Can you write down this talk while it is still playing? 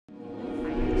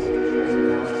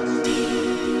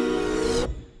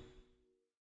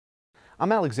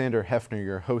I'm Alexander Hefner,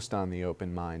 your host on The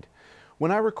Open Mind.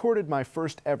 When I recorded my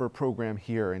first ever program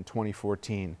here in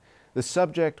 2014, the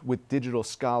subject with digital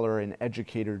scholar and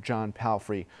educator John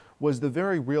Palfrey was the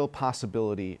very real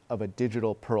possibility of a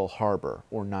digital Pearl Harbor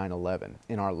or 9/11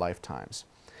 in our lifetimes.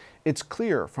 It's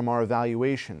clear from our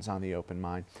evaluations on The Open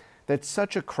Mind that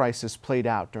such a crisis played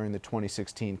out during the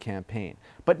 2016 campaign,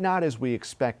 but not as we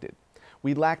expected.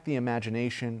 We lacked the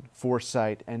imagination,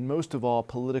 foresight, and most of all,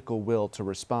 political will to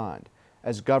respond,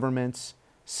 as governments,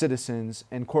 citizens,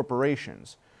 and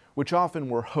corporations, which often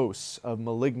were hosts of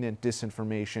malignant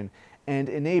disinformation and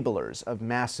enablers of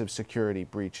massive security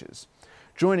breaches.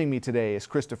 Joining me today is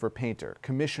Christopher Painter,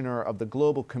 Commissioner of the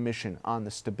Global Commission on the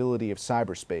Stability of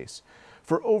Cyberspace.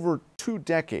 For over 2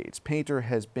 decades, Painter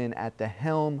has been at the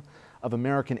helm of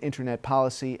American Internet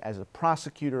policy as a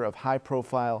prosecutor of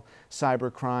high-profile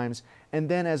cyber crimes, and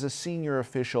then as a senior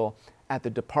official at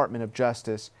the Department of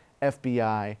Justice,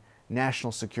 FBI,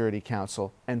 National Security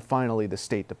Council, and finally the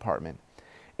State Department.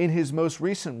 In his most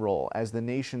recent role as the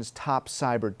nation's top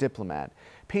cyber diplomat,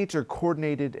 Painter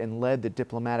coordinated and led the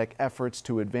diplomatic efforts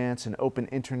to advance an open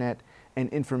internet and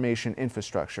information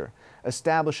infrastructure,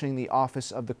 establishing the Office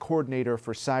of the Coordinator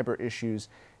for Cyber Issues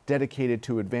dedicated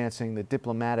to advancing the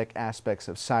diplomatic aspects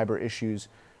of cyber issues,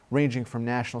 ranging from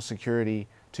national security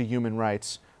to human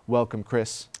rights. Welcome,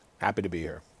 Chris. Happy to be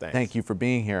here. Thanks. Thank you for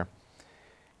being here.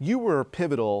 You were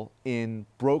pivotal in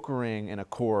brokering an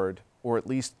accord, or at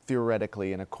least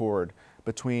theoretically an accord,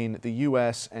 between the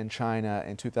U.S. and China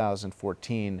in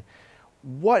 2014.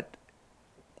 What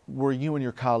were you and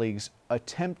your colleagues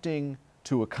attempting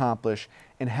to accomplish,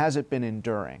 and has it been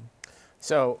enduring?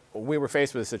 So we were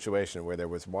faced with a situation where there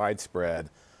was widespread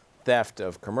theft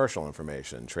of commercial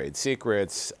information, trade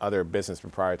secrets, other business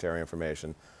proprietary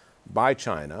information by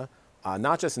China,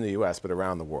 not just in the U.S., but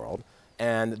around the world.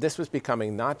 And this was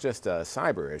becoming not just a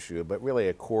cyber issue, but really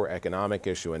a core economic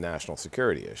issue and national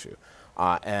security issue.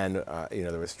 There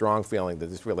was a strong feeling that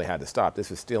this really had to stop.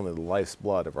 This was stealing the life's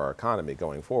blood of our economy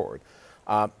going forward.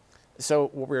 So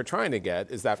what we were trying to get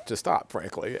is that to stop,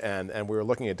 frankly, and we were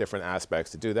looking at different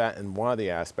aspects to do that, and one of the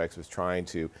aspects was trying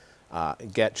to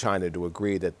get China to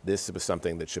agree that this was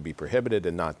something that should be prohibited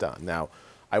and not done. Now,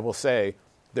 I will say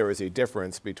there is a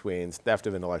difference between theft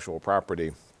of intellectual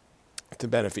property to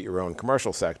benefit your own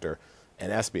commercial sector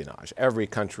and espionage. Every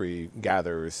country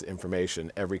gathers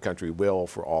information, every country will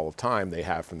for all of time, they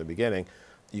have from the beginning.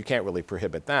 You can't really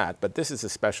prohibit that, but this is a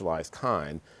specialized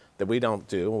kind that we don't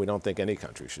do and we don't think any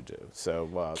country should do.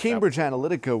 So Cambridge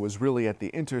Analytica was really at the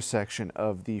intersection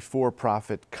of the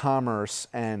for-profit commerce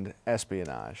and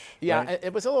espionage. Yeah, right?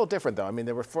 It was a little different though. I mean,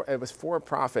 it was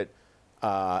for-profit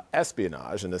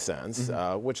espionage in a sense,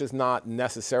 which is not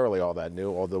necessarily all that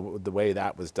new, although the way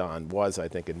that was done was, I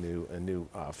think, a new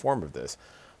form of this.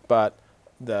 But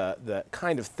the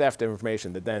kind of theft of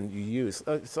information that then you use,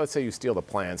 so let's say you steal the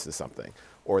plans to something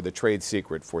or the trade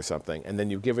secret for something, and then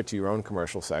you give it to your own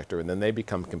commercial sector, and then they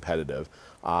become competitive,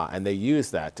 and they use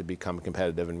that to become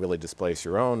competitive and really displace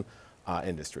your own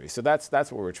industry. So that's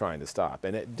what we're trying to stop.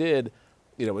 And it did,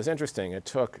 it was interesting. It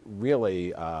took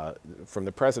really, from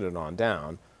the president on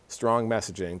down, strong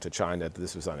messaging to China that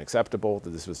this was unacceptable, that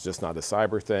this was just not a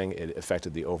cyber thing. It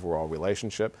affected the overall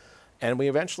relationship. And we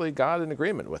eventually got an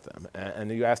agreement with them. And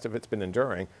you asked if it's been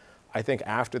enduring. I think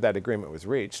after that agreement was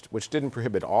reached, which didn't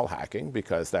prohibit all hacking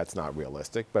because that's not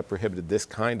realistic, but prohibited this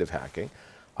kind of hacking,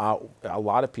 a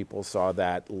lot of people saw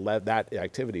that that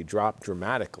activity drop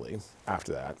dramatically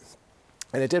after that.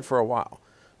 And it did for a while.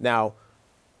 Now,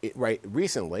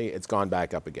 recently, it's gone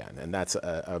back up again, and that's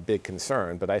a big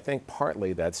concern. But I think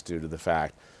partly that's due to the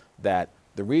fact that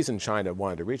the reason China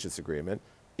wanted to reach this agreement,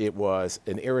 it was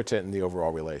an irritant in the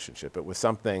overall relationship. It was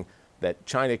something that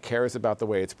China cares about the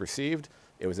way it's perceived.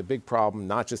 It was a big problem,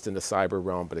 not just in the cyber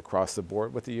realm, but across the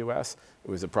board with the U.S.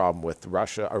 It was a problem with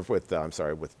Russia, or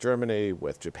with Germany,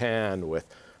 with Japan, with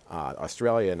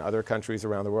Australia, and other countries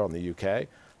around the world, in the U.K.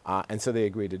 And so they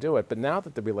agreed to do it. But now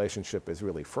that the relationship is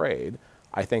really frayed,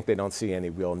 I think they don't see any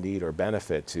real need or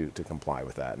benefit to comply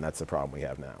with that, and that's the problem we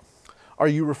have now. Are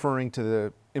you referring to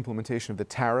the implementation of the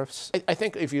tariffs? I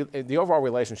think the overall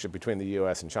relationship between the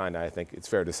U.S. and China, I think it's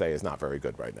fair to say, is not very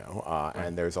good right now,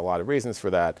 and there's a lot of reasons for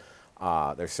that.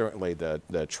 There's certainly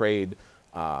the trade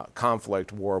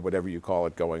conflict, war, whatever you call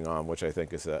it, going on, which I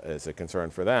think is a concern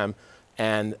for them,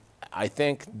 and I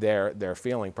think their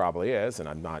feeling probably is, and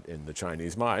I'm not in the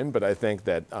Chinese mind, but I think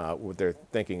that what they're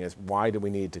thinking is, why do we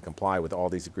need to comply with all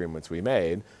these agreements we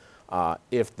made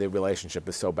if the relationship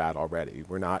is so bad already?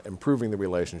 We're not improving the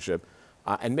relationship,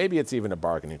 and maybe it's even a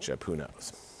bargaining chip, who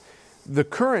knows? The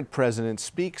current president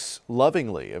speaks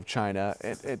lovingly of China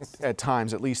at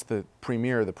times, at least the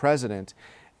premier, the president,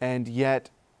 and yet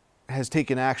has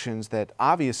taken actions that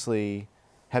obviously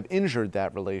have injured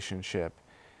that relationship.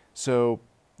 So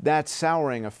that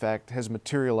souring effect has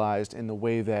materialized in the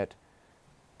way that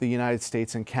the United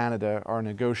States and Canada are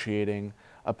negotiating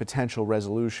a potential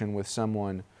resolution with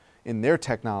someone in their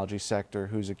technology sector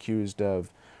who's accused of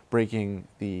breaking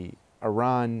the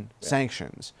Iran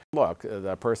sanctions. Look,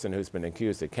 the person who's been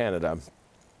accused of Canada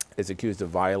is accused of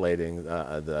violating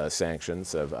the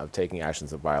sanctions, of taking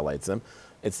actions that violates them.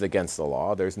 It's against the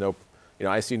law. There's no,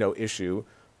 I see no issue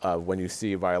when you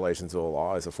see violations of the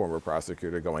law as a former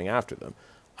prosecutor going after them.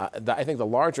 I think the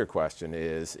larger question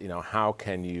is, how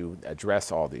can you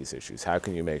address all these issues? How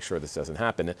can you make sure this doesn't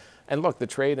happen? And look, the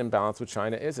trade imbalance with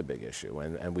China is a big issue,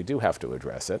 and we do have to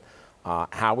address it.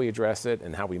 How we address it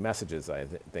and how we message it, I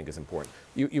think, is important.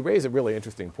 You raise a really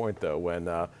interesting point, though,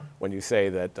 when you say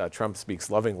that Trump speaks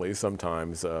lovingly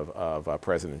sometimes of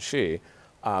President Xi.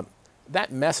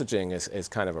 That messaging is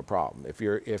kind of a problem. If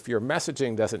your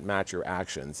messaging doesn't match your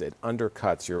actions, it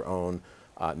undercuts your own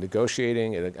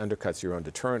negotiating, it undercuts your own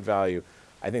deterrent value.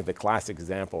 I think the classic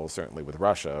example is certainly with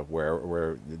Russia,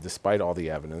 where despite all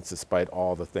the evidence, despite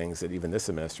all the things that even this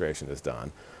administration has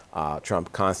done,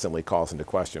 Trump constantly calls into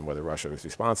question whether Russia is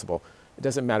responsible. It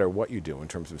doesn't matter what you do in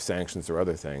terms of sanctions or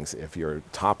other things if your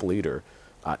top leader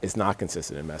is not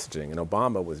consistent in messaging. And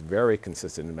Obama was very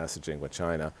consistent in messaging with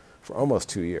China for almost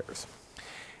 2 years.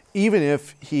 Even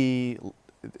if he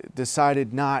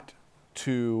decided not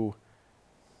to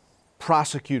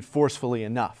prosecute forcefully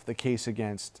enough the case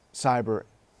against cyber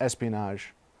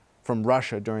espionage from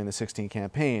Russia during the 2016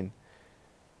 campaign,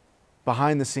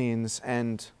 behind the scenes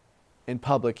and in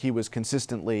public, he was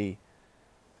consistently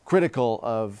critical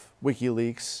of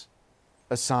WikiLeaks,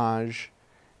 Assange,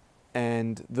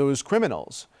 and those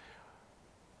criminals.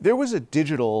 There was a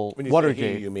digital Watergate. When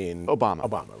you say he, you mean Obama.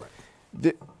 Obama,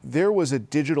 right. There was a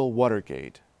digital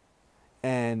Watergate,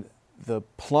 and the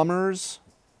plumbers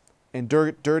and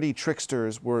dirty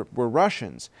tricksters were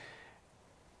Russians.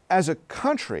 As a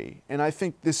country, and I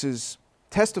think this is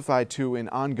testified to in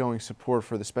ongoing support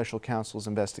for the special counsel's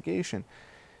investigation,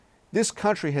 this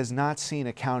country has not seen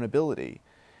accountability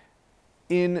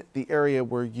in the area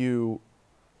where you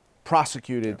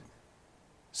prosecuted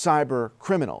cyber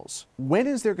criminals. When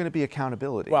is there going to be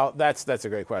accountability? Well, that's a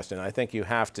great question. I think you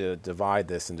have to divide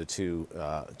this into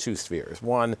two spheres.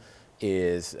 One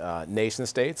is nation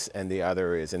states, and the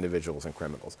other is individuals and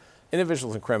criminals.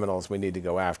 Individuals and criminals we need to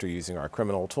go after using our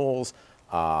criminal tools.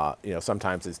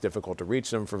 Sometimes it's difficult to reach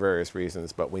them for various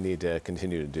reasons, but we need to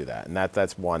continue to do that, and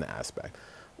that's one aspect.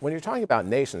 When you're talking about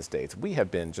nation states, we have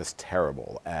been just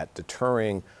terrible at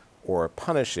deterring or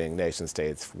punishing nation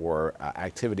states for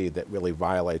activity that really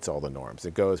violates all the norms.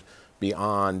 It goes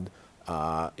beyond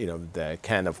the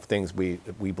kind of things we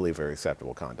believe are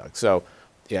acceptable conduct. So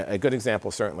yeah, a good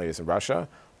example certainly is in Russia.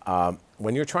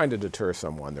 When you're trying to deter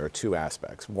someone, there are two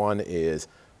aspects. One is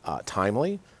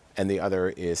timely, and the other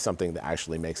is something that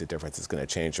actually makes a difference, that's going to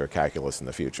change their calculus in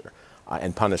the future,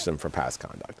 and punish them for past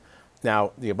conduct.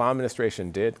 Now, the Obama administration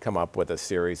did come up with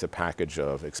a package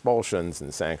of expulsions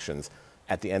and sanctions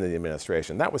at the end of the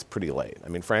administration. That was pretty late. I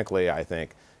mean, frankly, I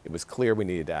think it was clear we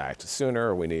needed to act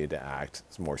sooner, we needed to act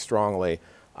more strongly.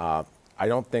 I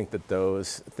don't think that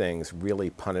those things really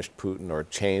punished Putin or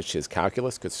changed his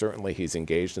calculus, because certainly he's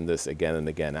engaged in this again and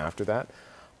again after that.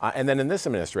 And then in this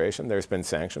administration, there's been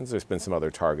sanctions, there's been some other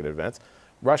targeted events.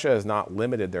 Russia has not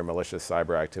limited their malicious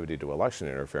cyber activity to election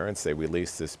interference. They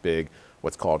released this big,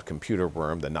 what's called computer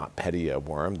worm, the NotPetya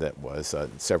worm that was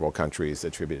several countries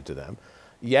attributed to them.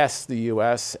 Yes, the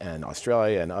US and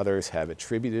Australia and others have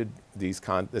attributed this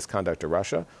conduct to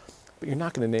Russia, but you're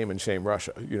not going to name and shame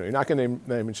Russia. You're not going to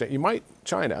name and shame. You might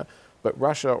China, but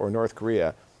Russia or North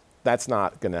Korea, that's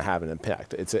not going to have an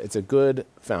impact. It's a good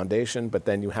foundation, but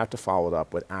then you have to follow it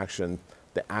up with action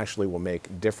that actually will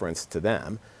make difference to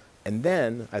them. And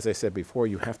then, as I said before,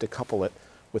 you have to couple it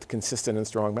with consistent and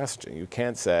strong messaging. You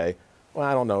can't say, well,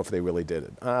 I don't know if they really did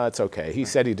it. It's okay. He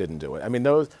said he didn't do it. I mean,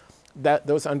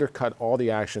 those undercut all the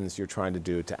actions you're trying to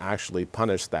do to actually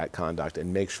punish that conduct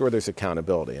and make sure there's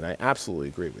accountability. And I absolutely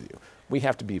agree with you. We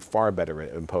have to be far better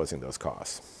at imposing those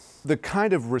costs. The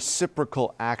kind of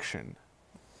reciprocal action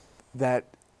that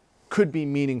could be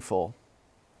meaningful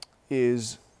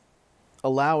is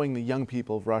allowing the young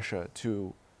people of Russia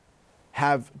to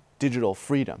have digital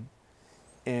freedom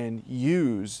and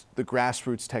use the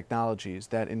grassroots technologies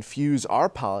that infuse our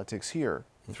politics here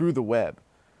through the web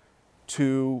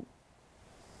to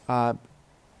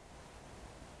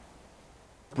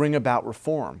bring about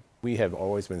reform We have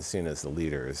always been seen as the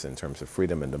leaders in terms of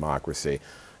freedom and democracy,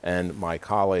 and my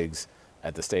colleagues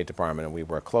at the State Department, and we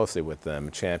work closely with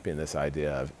them, champion this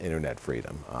idea of internet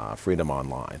freedom, freedom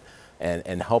online,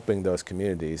 and helping those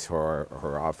communities who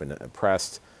are often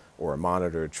oppressed or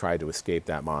monitored try to escape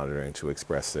that monitoring to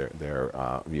express their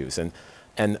views.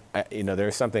 And you know,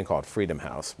 there's something called Freedom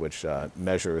House, which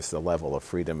measures the level of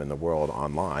freedom in the world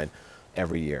online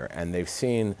every year, and they've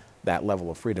seen that level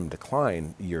of freedom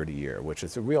decline year to year, which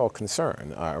is a real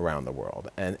concern around the world.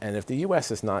 And if the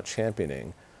U.S. is not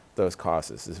championing those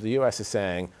causes, if the U.S. is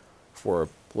saying, for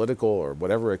political or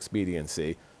whatever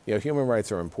expediency, you know, human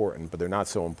rights are important, but they're not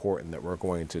so important that we're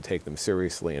going to take them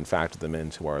seriously and factor them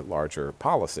into our larger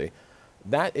policy,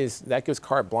 that gives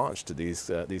carte blanche to these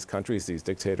countries, these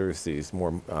dictators, these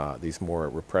more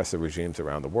repressive regimes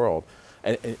around the world.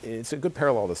 And it's a good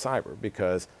parallel to cyber,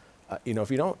 because you know,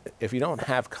 if you don't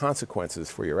have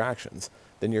consequences for your actions,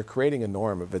 then you're creating a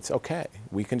norm of it's okay,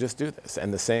 we can just do this.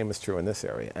 And the same is true in this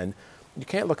area. And you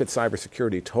can't look at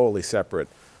cybersecurity totally separate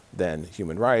than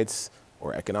human rights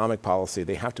or economic policy.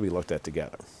 They have to be looked at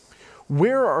together.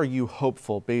 Where are you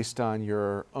hopeful based on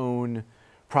your own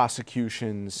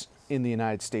prosecutions in the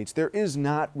United States? There is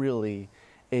not really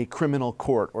a criminal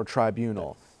court or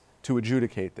tribunal to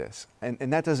adjudicate this.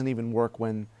 And that doesn't even work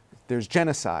when there's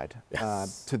genocide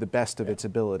to the best of its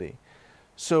ability.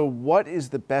 So what is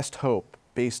the best hope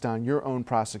based on your own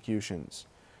prosecutions?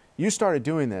 You started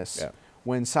doing this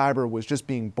when cyber was just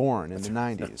being born in the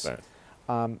 90s.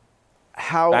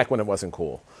 Back when it wasn't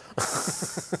cool.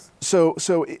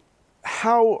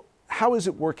 How is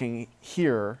it working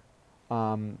here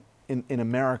in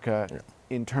America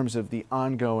in terms of the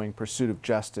ongoing pursuit of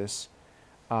justice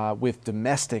with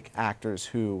domestic actors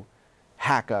who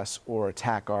hack us or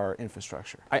attack our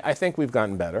infrastructure? I think we've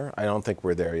gotten better. I don't think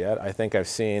we're there yet. I think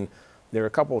there are a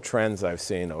couple of trends I've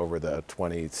seen over the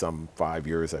 5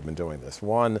 years I've been doing this.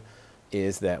 One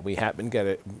is that we have been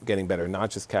getting better,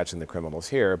 not just catching the criminals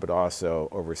here, but also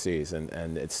overseas.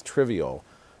 And it's trivial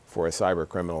for a cyber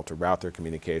criminal to route their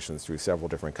communications through several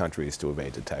different countries to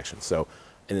evade detection. So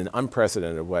in an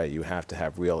unprecedented way, you have to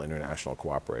have real international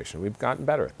cooperation. We've gotten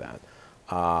better at that.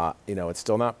 You know, it's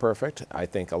still not perfect. I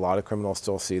think a lot of criminals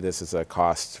still see this as a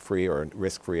cost-free or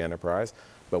risk-free enterprise,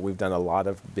 but we've done a lot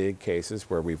of big cases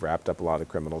where we've wrapped up a lot of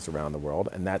criminals around the world,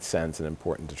 and that sends an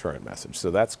important deterrent message.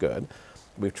 So that's good.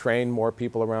 We've trained more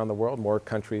people around the world. More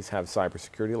countries have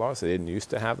cybersecurity laws. They didn't used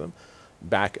to have them.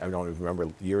 Back, I don't remember,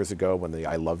 years ago when the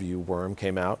I love you worm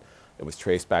came out, it was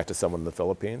traced back to someone in the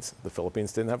Philippines. The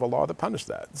Philippines didn't have a law that punished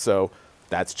that. So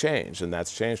that's changed, and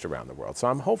that's changed around the world. So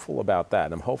I'm hopeful about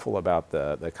that. I'm hopeful about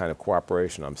the kind of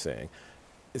cooperation I'm seeing.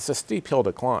 It's a steep hill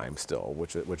to climb still,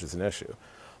 which is an issue.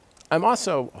 I'm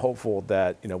also hopeful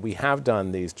that, you know, we have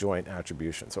done these joint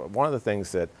attributions. So one of the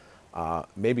things that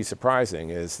may be surprising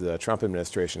is the Trump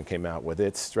administration came out with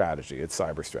its strategy, its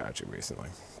cyber strategy recently.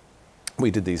 We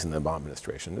did these in the Obama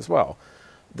administration as well.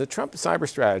 The Trump cyber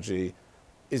strategy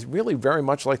is really very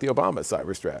much like the Obama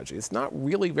cyber strategy. It's not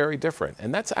really very different,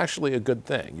 and that's actually a good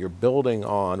thing. You're building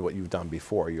on what you've done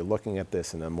before. You're looking at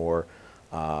this in a more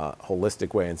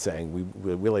holistic way and saying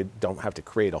we really don't have to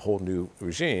create a whole new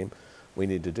regime. We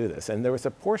need to do this. And there was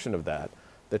a portion of that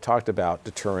that talked about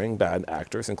deterring bad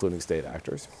actors, including state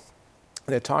actors.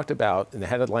 And it talked about, and it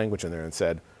had a language in there and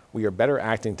said, we are better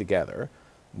acting together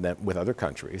with other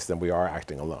countries than we are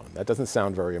acting alone. That doesn't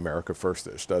sound very America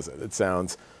First-ish, does it? It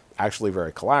sounds actually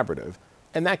very collaborative,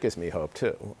 and that gives me hope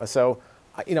too. So,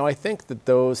 you know, I think that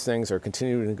those things are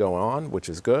continuing to go on, which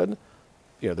is good.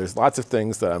 You know, there's lots of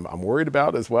things that I'm worried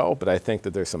about as well, but I think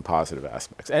that there's some positive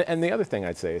aspects. And the other thing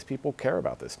I'd say is people care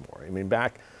about this more. I mean,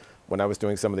 back when I was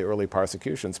doing some of the early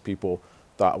prosecutions, people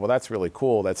thought, well, that's really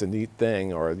cool, that's a neat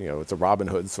thing, or, you know, it's a Robin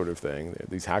Hood sort of thing.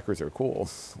 These hackers are cool,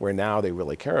 where now they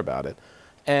really care about it.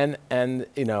 And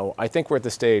you know, I think we're at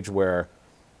the stage where,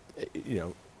 you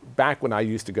know, back when I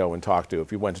used to go and talk to,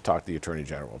 if you went to talk to the Attorney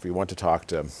General, if you went to talk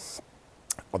to,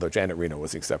 although Janet Reno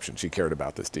was the exception, she cared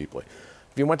about this deeply.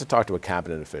 If you went to talk to a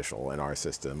cabinet official in our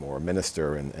system or a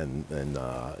minister in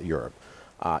Europe,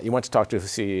 you went to talk to the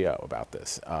CEO about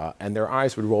this, and their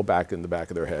eyes would roll back in the back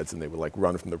of their heads and they would like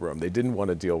run from the room. They didn't want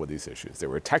to deal with these issues. They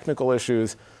were technical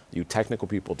issues. You technical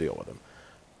people deal with them.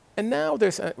 And now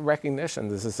there's a recognition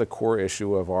this is a core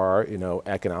issue of our, you know,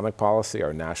 economic policy,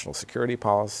 our national security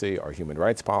policy, our human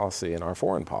rights policy, and our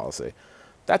foreign policy.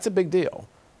 That's a big deal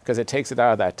because it takes it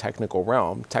out of that technical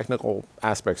realm. Technical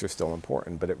aspects are still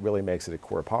important, but it really makes it a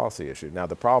core policy issue. Now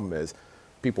the problem is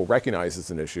people recognize it's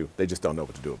an issue, they just don't know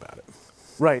what to do about it.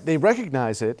 Right, they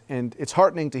recognize it, and it's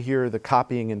heartening to hear the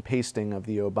copying and pasting of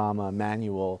the Obama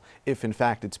manual, if in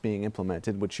fact it's being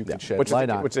implemented, which you can shed light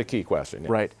on. Which is a key question.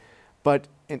 Yeah. Right. But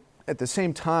at the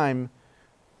same time,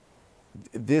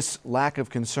 this lack of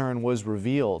concern was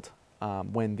revealed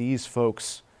when these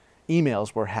folks'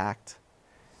 emails were hacked.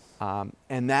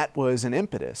 And that was an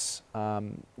impetus,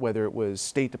 whether it was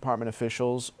State Department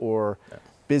officials or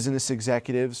business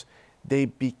executives. They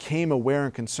became aware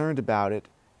and concerned about it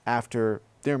after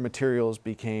their materials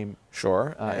became,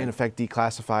 in effect,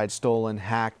 declassified, stolen,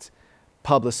 hacked,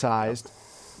 publicized,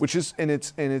 which is,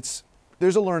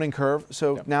 there's a learning curve.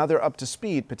 So now they're up to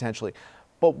speed potentially.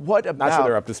 But what about? Not sure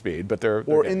they're up to speed, but they're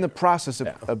in the process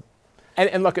of.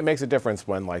 And look, it makes a difference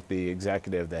when, like, the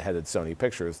executive that headed Sony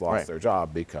Pictures lost their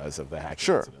job because of the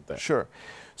hacking incident there. Sure.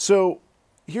 So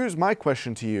here's my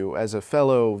question to you as a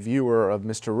fellow viewer of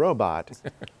Mr. Robot.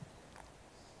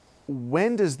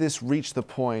 When does this reach the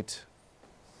point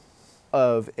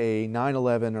of a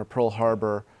 9/11 or Pearl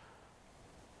Harbor?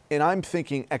 And I'm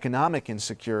thinking economic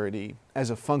insecurity as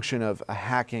a function of a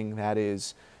hacking that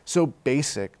is so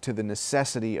basic to the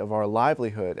necessity of our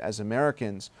livelihood as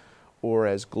Americans or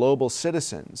as global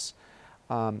citizens.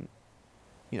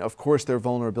 Of course, there are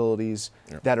vulnerabilities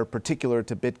that are particular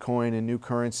to Bitcoin and new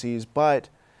currencies, but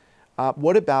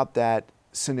what about that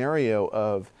scenario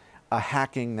of a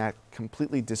hacking that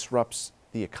completely disrupts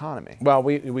the economy? Well,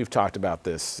 we've talked about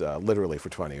this literally for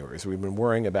 20 years. We've been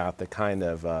worrying about the kind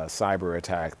of cyber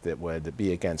attack that would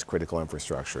be against critical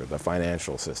infrastructure, the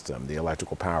financial system, the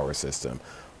electrical power system,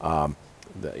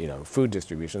 food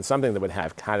distribution, something that would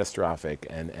have catastrophic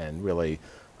and really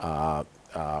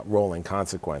rolling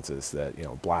consequences, that,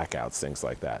 blackouts, things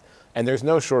like that. And there's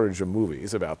no shortage of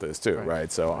movies about this too, right?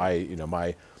 So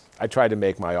I tried to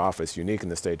make my office unique in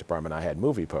the State Department. I had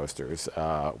movie posters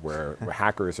where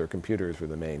hackers or computers were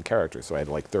the main characters. So I had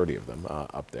like 30 of them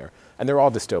up there. And they're all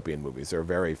dystopian movies. There are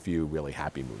very few really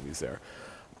happy movies there.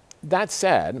 That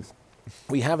said,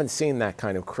 we haven't seen that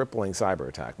kind of crippling cyber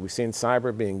attack. We've seen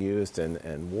cyber being used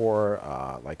in war,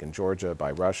 like in Georgia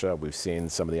by Russia. We've seen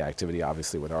some of the activity,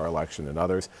 obviously, with our election and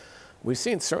others. We've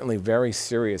seen certainly very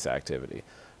serious activity.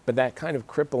 But that kind of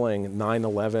crippling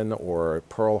 9/11 or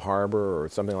Pearl Harbor or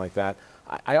something like that,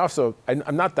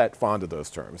 I'm not that fond of those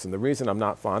terms. And the reason I'm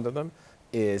not fond of them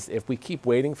is if we keep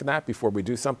waiting for that before we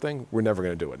do something, we're never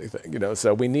going to do anything.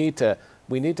 So we need to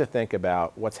think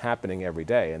about what's happening every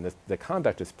day, and the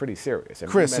conduct is pretty serious.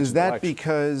 Chris, is that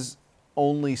because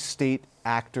only state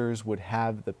actors would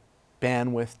have the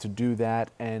bandwidth to do that,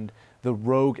 and the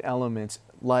rogue elements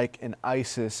like an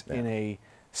ISIS in a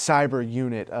cyber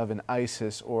unit of an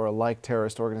ISIS or a like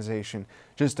terrorist organization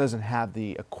just doesn't have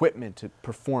the equipment to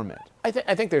perform it? I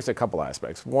think there's a couple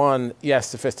aspects. One, yes,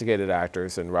 sophisticated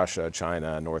actors in Russia,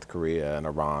 China, North Korea, and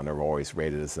Iran are always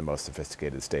rated as the most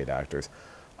sophisticated state actors,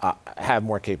 have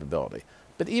more capability.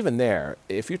 But even there,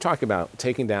 if you're talking about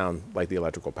taking down, like, the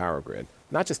electrical power grid,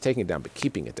 not just taking it down, but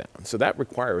keeping it down. So that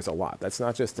requires a lot. That's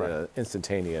not just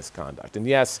instantaneous conduct. And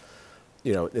yes,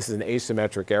 this is an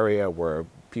asymmetric area where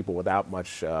people without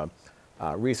much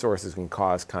resources can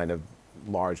cause kind of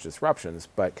large disruptions,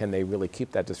 but can they really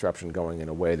keep that disruption going in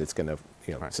a way that's going to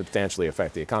substantially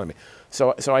affect the economy?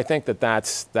 So I think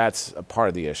that's a part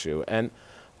of the issue. And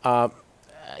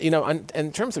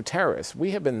in terms of terrorists,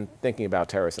 we have been thinking about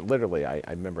terrorists, and literally I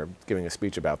remember giving a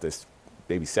speech about this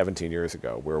maybe 17 years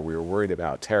ago, where we were worried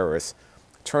about terrorists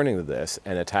turning to this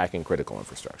and attacking critical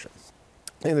infrastructure.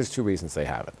 I think there's two reasons they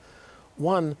haven't.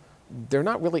 One, they're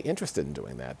not really interested in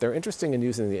doing that. They're interested in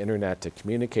using the internet to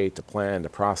communicate, to plan, to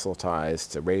proselytize,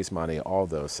 to raise money, all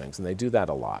those things. And they do that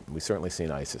a lot. We've certainly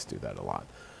seen ISIS do that a lot.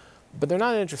 But they're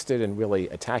not interested in really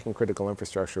attacking critical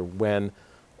infrastructure when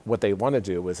what they want to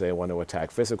do is they want to attack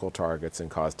physical targets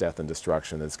and cause death and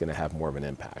destruction that's going to have more of an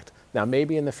impact. Now,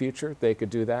 maybe in the future they could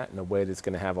do that in a way that's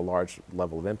going to have a large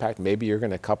level of impact. Maybe you're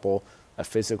going to couple a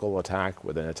physical attack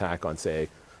with an attack on, say,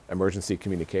 emergency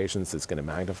communications that's going to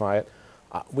magnify it.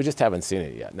 We just haven't seen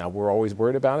it yet. Now, we're always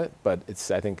worried about it, but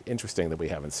it's, I think, interesting that we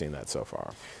haven't seen that so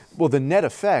far. Well, the net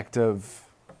effect of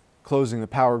closing the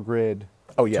power grid,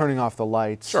 turning off the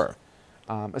lights,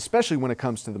 especially when it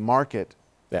comes to the market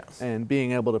and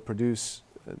being able to produce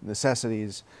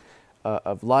necessities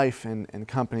of life and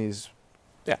companies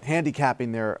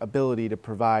handicapping their ability to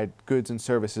provide goods and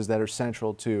services that are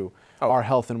central to our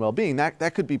health and well-being.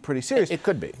 That could be pretty serious. It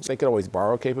could be. They could always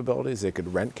borrow capabilities. They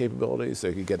could rent capabilities.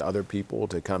 They could get other people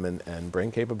to come in and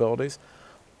bring capabilities.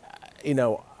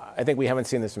 I think we haven't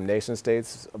seen this from nation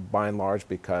states by and large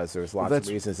because there's lots of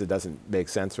reasons it doesn't make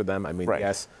sense for them. I mean,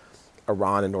 yes,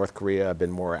 Iran and North Korea have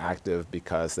been more active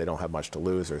because they don't have much to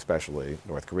lose, or especially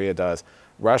North Korea does.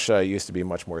 Russia used to be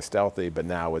much more stealthy, but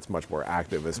now it's much more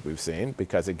active, as we've seen,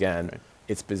 because, again,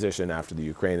 its position after the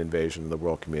Ukraine invasion of the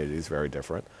world community is very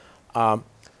different.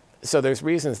 So there's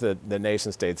reasons that the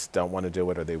nation states don't want to do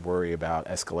it, or they worry about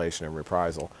escalation and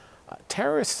reprisal.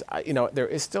 Terrorists, there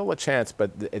is still a chance,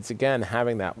 but it's again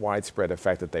having that widespread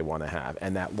effect that they want to have,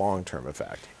 and that long-term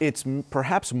effect. It's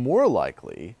perhaps more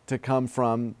likely to come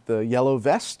from the yellow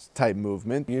vest type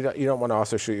movement. You don't want to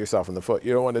also shoot yourself in the foot.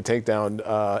 You don't want to take down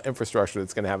infrastructure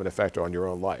that's going to have an effect on your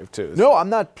own life too. No, I'm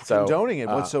not condoning it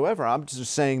whatsoever. I'm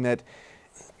just saying that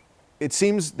it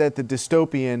seems that the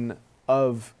dystopian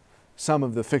of some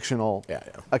of the fictional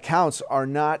accounts are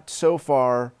not so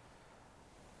far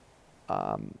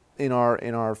in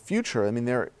our future. I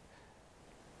mean,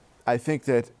 I think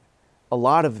that a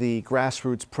lot of the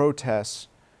grassroots protests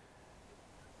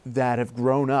that have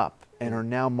grown up and are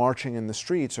now marching in the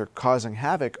streets or causing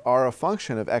havoc are a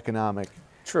function of economic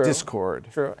discord.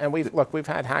 True, and we've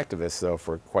had hacktivists though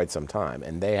for quite some time,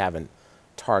 and they haven't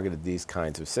targeted these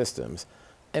kinds of systems.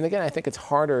 And again, I think it's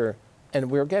harder, and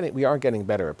we are getting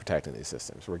better at protecting these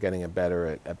systems. We're getting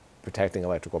better at protecting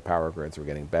electrical power grids. We're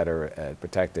getting better at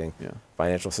protecting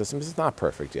financial systems. It's not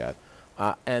perfect yet.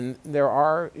 And there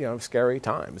are, scary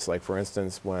times. Like, for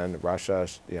instance, when Russia,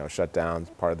 shut down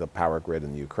part of the power grid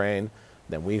in Ukraine,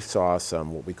 then we saw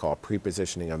some what we call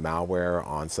pre-positioning of malware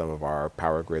on some of our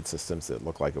power grid systems that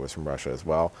looked like it was from Russia as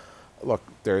well. Look,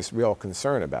 there's real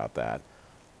concern about that.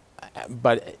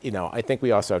 But, I think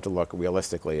we also have to look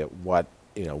realistically at what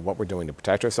we're doing to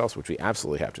protect ourselves, which we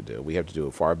absolutely have to do. We have to do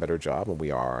a far better job, and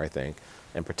we are, I think,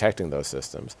 in protecting those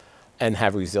systems, and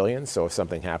have resilience, so if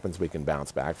something happens, we can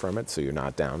bounce back from it, so you're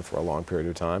not down for a long period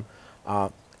of time.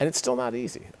 And it's still not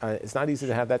easy. It's not easy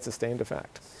to have that sustained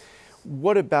effect.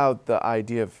 What about the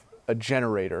idea of a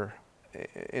generator,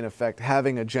 in effect,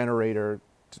 having a generator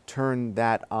to turn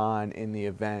that on in the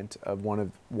event of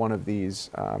one of these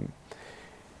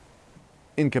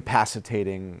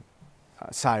incapacitating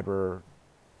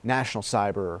national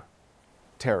cyber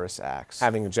terrorist acts?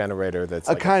 Having a generator that's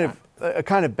a kind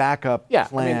of backup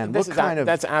plan.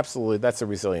 That's a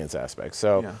resilience aspect.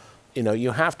 So,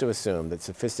 you have to assume that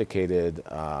sophisticated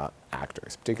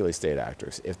actors, particularly state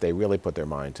actors, if they really put their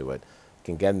mind to it,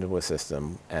 can get into a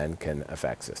system and can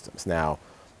affect systems. Now,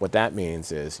 what that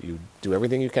means is you do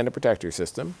everything you can to protect your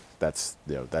system. That's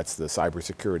the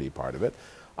cybersecurity part of it.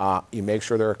 You make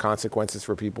sure there are consequences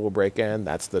for people who break in.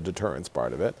 That's the deterrence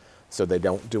part of it. So they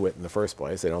don't do it in the first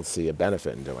place. They don't see a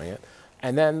benefit in doing it.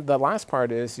 And then the last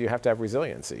part is you have to have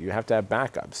resiliency. You have to have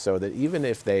backups so that even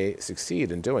if they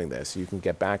succeed in doing this, you can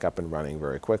get back up and running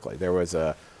very quickly. There was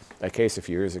a case a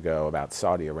few years ago about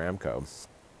Saudi Aramco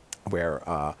where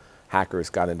hackers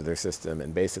got into their system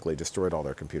and basically destroyed all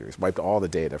their computers, wiped all the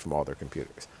data from all their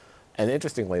computers. And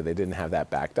interestingly, they didn't have that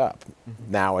backed up.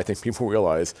 Mm-hmm. Now I think people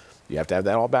realize you have to have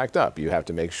that all backed up. You have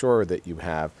to make sure that you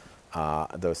have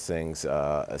those things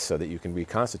so that you can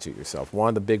reconstitute yourself. One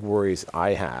of the big worries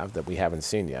I have that we haven't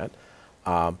seen yet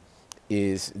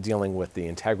is dealing with the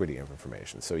integrity of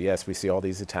information. So yes, we see all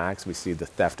these attacks, we see the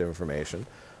theft of information,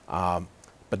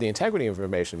 but the integrity of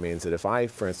information means that if I,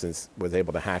 for instance, was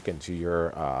able to hack into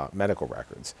your medical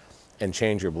records and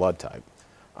change your blood type,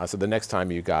 so the next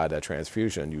time you got a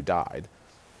transfusion, you died,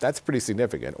 that's pretty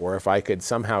significant. Or if I could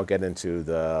somehow get into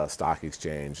the stock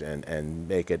exchange and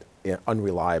make it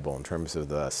unreliable in terms of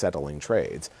the settling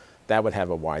trades, that would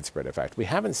have a widespread effect. We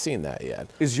haven't seen that yet.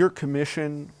 Is your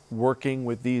commission working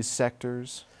with these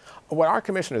sectors? What our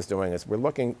commission is doing is we're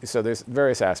looking, so there's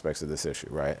various aspects of this issue,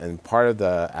 right? And part of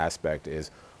the aspect is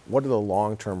what are the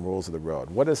long-term rules of the road?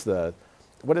 What is the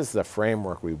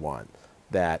framework we want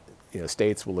that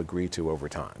states will agree to over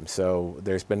time? So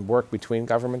there's been work between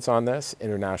governments on this.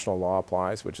 International law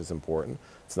applies, which is important.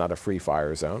 It's not a free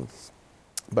fire zone.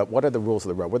 But what are the rules of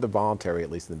the road? What are the voluntary,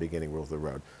 at least in the beginning, rules of the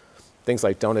road? Things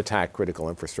like don't attack critical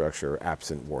infrastructure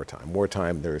absent wartime.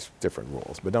 Wartime, there's different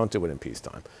rules, but don't do it in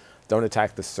peacetime. Don't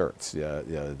attack the CERTs,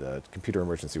 the computer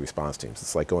emergency response teams.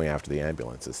 It's like going after the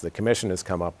ambulances. The commission has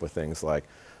come up with things like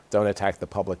don't attack the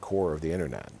public core of the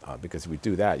internet, because if we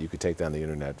do that, you could take down the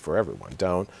internet for everyone.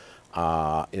 Don't.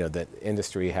 That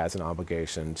industry has an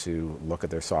obligation to look at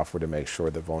their software to make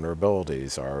sure that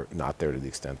vulnerabilities are not there to the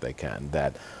extent they can,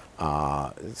 that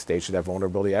states should have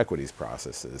vulnerability equities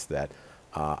processes, that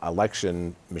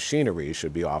election machinery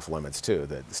should be off limits too,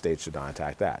 that the states should not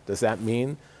attack that. Does that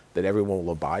mean that everyone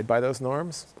will abide by those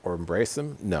norms or embrace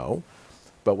them? No.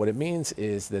 But what it means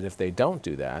is that if they don't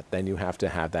do that, then you have to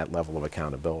have that level of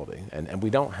accountability. And we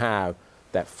don't have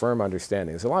that firm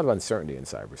understanding. There's a lot of uncertainty in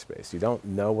cyberspace. You don't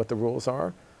know what the rules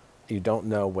are, you don't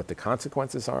know what the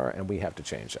consequences are, and we have to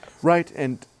change that. Right,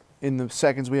 and in the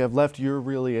seconds we have left, you're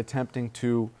really attempting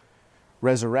to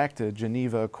resurrect a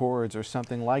Geneva Accords or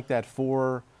something like that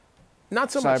for Not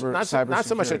so much a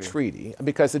cybersecurity? treaty,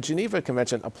 because the Geneva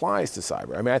Convention applies to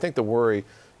cyber. I mean, I think the worry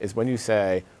is when you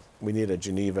say we need a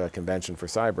Geneva Convention for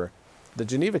cyber, the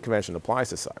Geneva Convention applies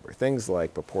to cyber. Things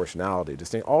like proportionality,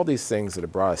 all these things that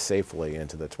have brought us safely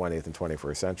into the 20th and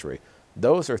 21st century,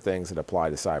 those are things that apply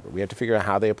to cyber. We have to figure out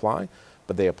how they apply,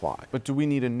 but they apply. But do we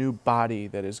need a new body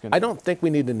that is going to... I don't think we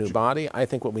need a new body. I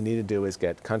think what we need to do is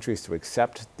get countries to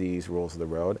accept these rules of the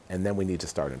road, and then we need to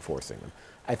start enforcing them.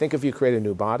 I think if you create a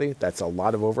new body, that's a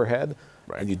lot of overhead,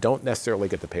 and you don't necessarily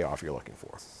get the payoff you're looking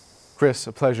for. Chris,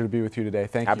 a pleasure to be with you today.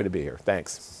 Thank you. Happy to be here.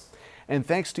 Thanks. And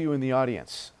thanks to you in the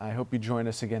audience. I hope you join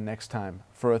us again next time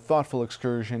for a thoughtful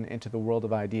excursion into the world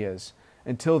of ideas.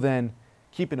 Until then,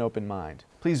 keep an open mind.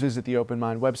 Please visit the Open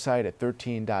Mind website at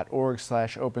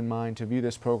 13.org/openmind to view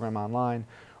this program online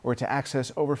or to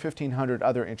access over 1,500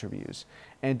 other interviews.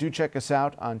 And do check us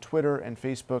out on Twitter and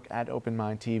Facebook at Open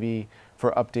Mind TV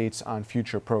for updates on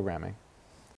future programming.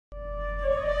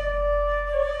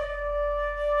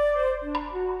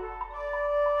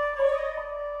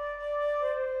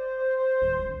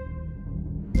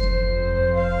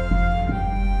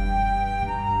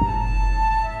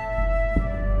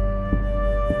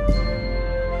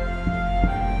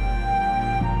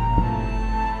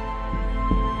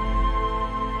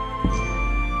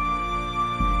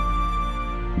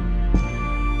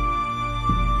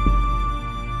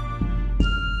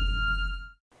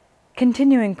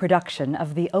 Continuing production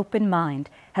of The Open Mind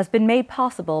has been made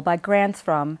possible by grants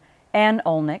from Ann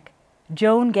Olnick,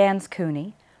 Joan Gans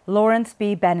Cooney, Lawrence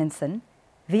B. Benenson,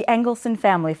 the Engelson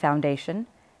Family Foundation,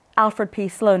 Alfred P.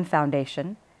 Sloan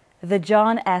Foundation, the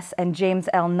John S. and James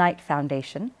L. Knight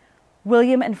Foundation,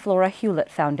 William and Flora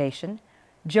Hewlett Foundation,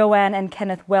 Joanne and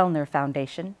Kenneth Wellner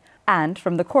Foundation, and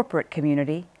from the corporate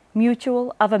community,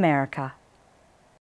 Mutual of America.